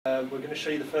We're going to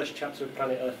show you the first chapter of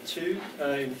Planet Earth 2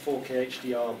 in 4K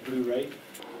HDR Blu-ray.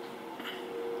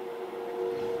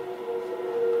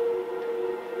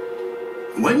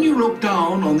 When you look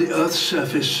down on the Earth's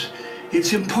surface,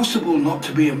 it's impossible not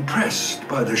to be impressed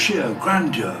by the sheer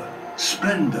grandeur,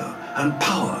 splendor, and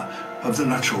power of the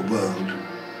natural world.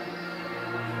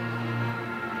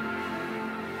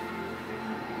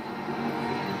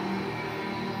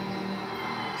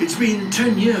 It's been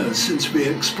 10 years since we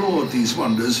explored these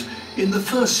wonders in the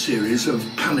first series of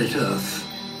Planet Earth.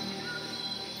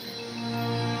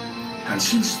 And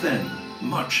since then,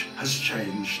 much has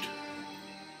changed.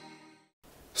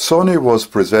 Sony was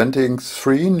presenting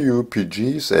 3 new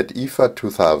PGs at IFA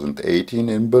 2018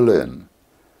 in Berlin.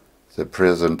 The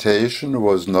presentation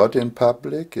was not in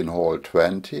public in Hall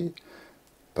 20,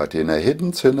 but in a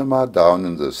hidden cinema down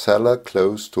in the cellar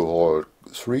close to Hall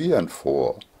 3 and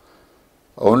 4.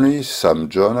 Only some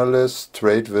journalists,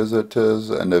 trade visitors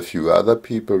and a few other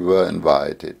people were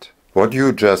invited. What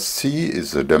you just see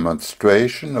is a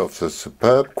demonstration of the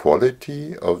superb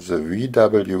quality of the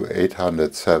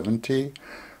VW870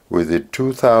 with its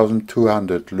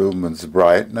 2200 lumens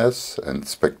brightness and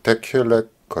spectacular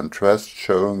contrast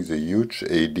showing the huge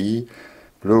AD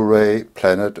Blu-ray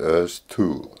Planet Earth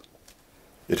 2.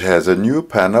 It has a new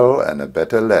panel and a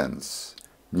better lens.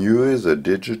 New is a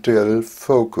Digital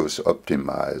Focus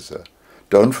Optimiser.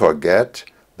 Don't forget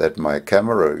that my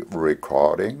camera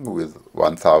recording with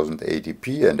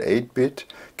 1080p and 8-bit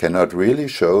cannot really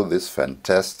show this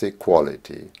fantastic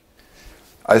quality.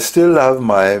 I still love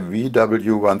my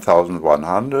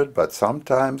VW570, but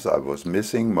sometimes I was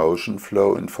missing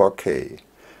Motionflow in 4K.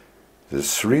 The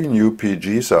 3 new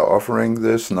PGs are offering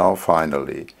this now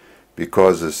finally,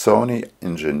 because the Sony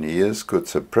engineers could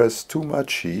suppress too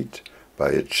much heat by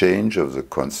a change of the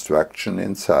construction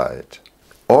inside.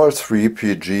 All 3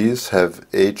 PGs have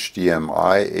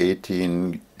HDMI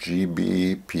 18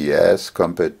 Gbps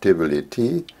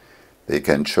compatibility. They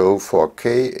can show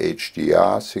 4K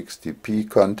HDR 60p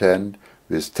content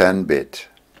with 10-bit.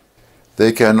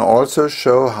 They can also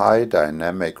show high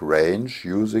dynamic range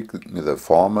using the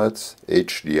formats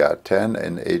HDR10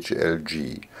 and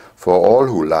HLG. For all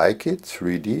who like it,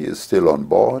 3D is still on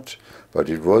board, but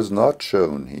it was not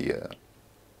shown here.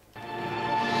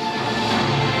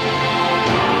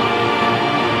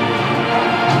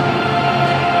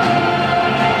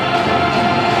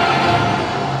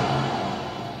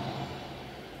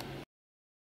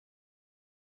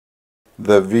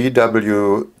 The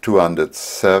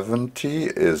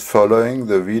VW270 is following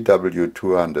the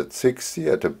VW260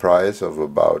 at a price of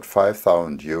about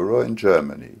 5,000 euro in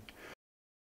Germany.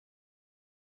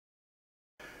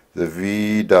 The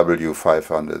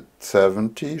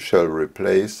VW570 shall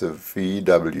replace the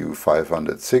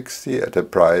VW560 at a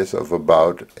price of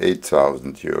about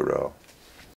 8,000 euro.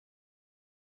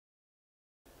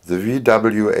 The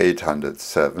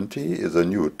VW870 is a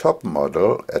new top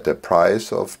model at a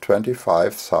price of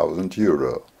 25,000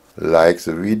 euro. Like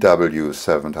the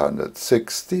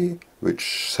VW760, which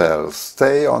shall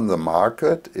stay on the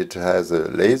market, it has a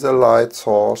laser light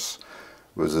source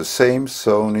with the same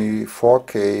Sony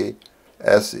 4K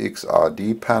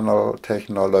SXRD panel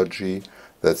technology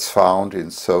that's found in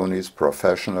Sony's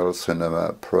professional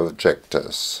cinema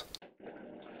projectors.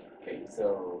 Okay,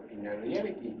 so in a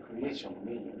reality creation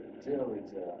medium, there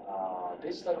is a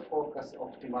Digital Focus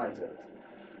Optimiser.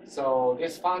 So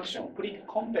this function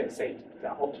pre-compensates the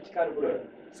optical blur,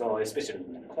 so especially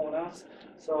in the corners.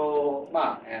 So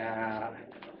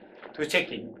to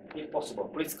checking, if possible,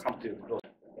 please come to close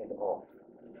and off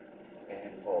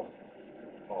and off,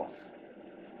 off.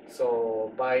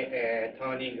 So by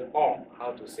turning on,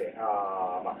 how to say,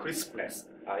 crispness,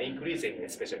 increasing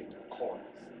especially in the corners.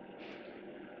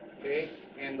 Okay,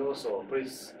 and also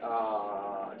please,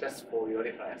 just for your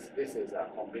reference, this is a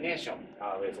combination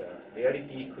with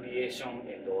reality creation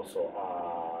and also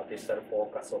digital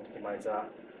focus optimizer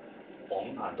on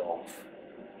and off.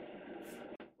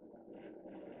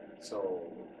 So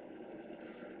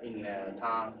in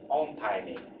turn on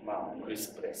timing,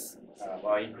 crispness,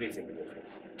 increasing the effect.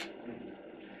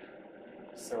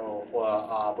 So for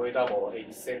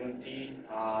VW870,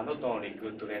 not only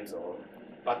good lens,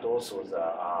 but also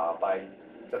by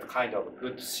that kind of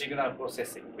good signal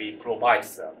processing, we provide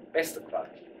the best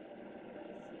quality.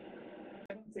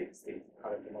 760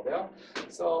 current model.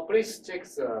 So please check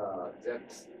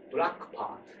that black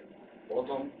part,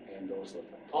 bottom and also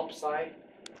the top side.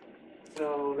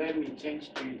 So let me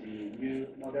change to the new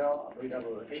model.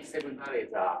 VW870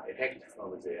 is effect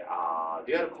of the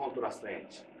dual contrast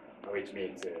range, which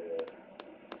means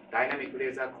dynamic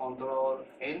laser control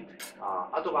and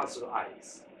advanced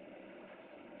eyes.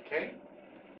 Okay,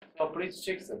 So please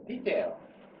check the detail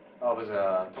of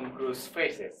the Tom Cruise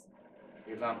faces.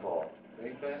 Example,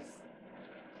 like this.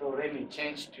 So let me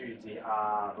change to the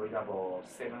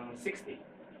VW760.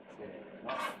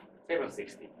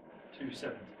 760.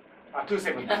 270.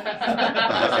 270.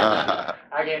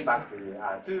 Again back to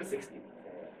 260.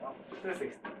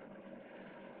 260.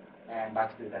 And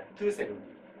back to the 270.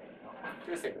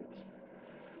 270.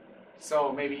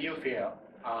 So maybe you feel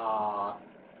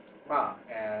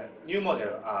new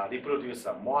model reproduce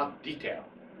more detail.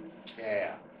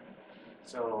 Yeah.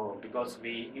 So because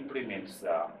we implement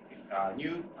the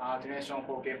new generation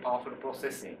 4K powerful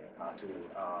processing to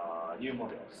new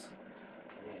models.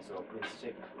 Okay, so please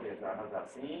check with another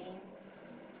scene.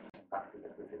 Back to the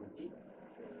 270.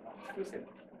 270.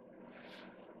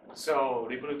 So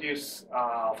reproduce,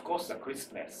 of course, the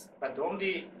crispness, but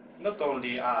not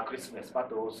only crispness,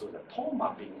 but also the tone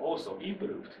mapping also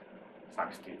improved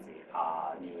thanks to the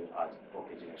new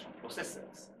 4K generation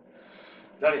processors.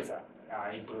 That is an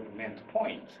improvement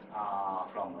point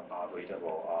from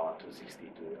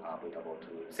VW260 to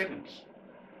VW270.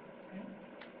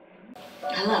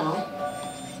 Hello.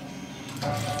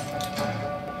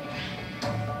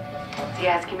 Is he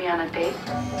asking me on a date?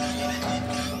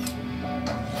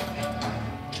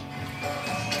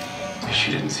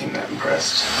 She didn't seem that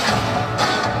impressed.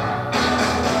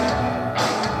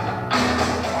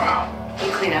 Wow.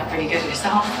 You clean up pretty good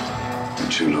yourself. You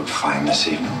two look fine this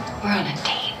evening. We're on a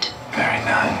date. Very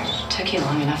nice. Took you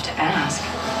long enough to ask.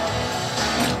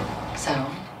 So,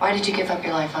 why did you give up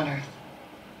your life on Earth?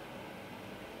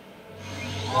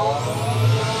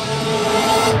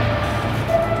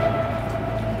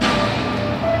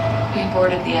 We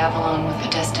boarded the Avalon with a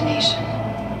destination.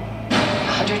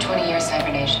 120 years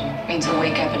hibernation means we'll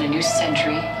wake up in a new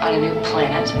century on a new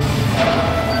planet.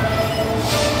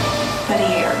 But a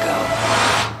year ago,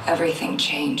 everything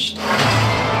changed.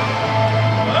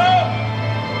 Hello?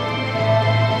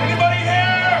 Anybody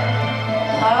here?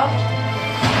 Hello?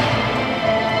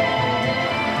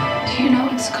 Do you know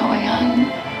what's going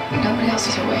on? Nobody else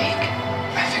is awake.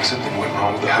 I think something went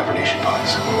wrong with the hibernation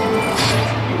pods.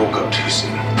 We woke up too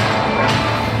soon.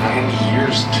 9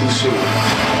 years too soon.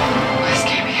 This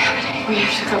can't be happening. We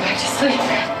have to go back to sleep.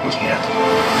 We can't.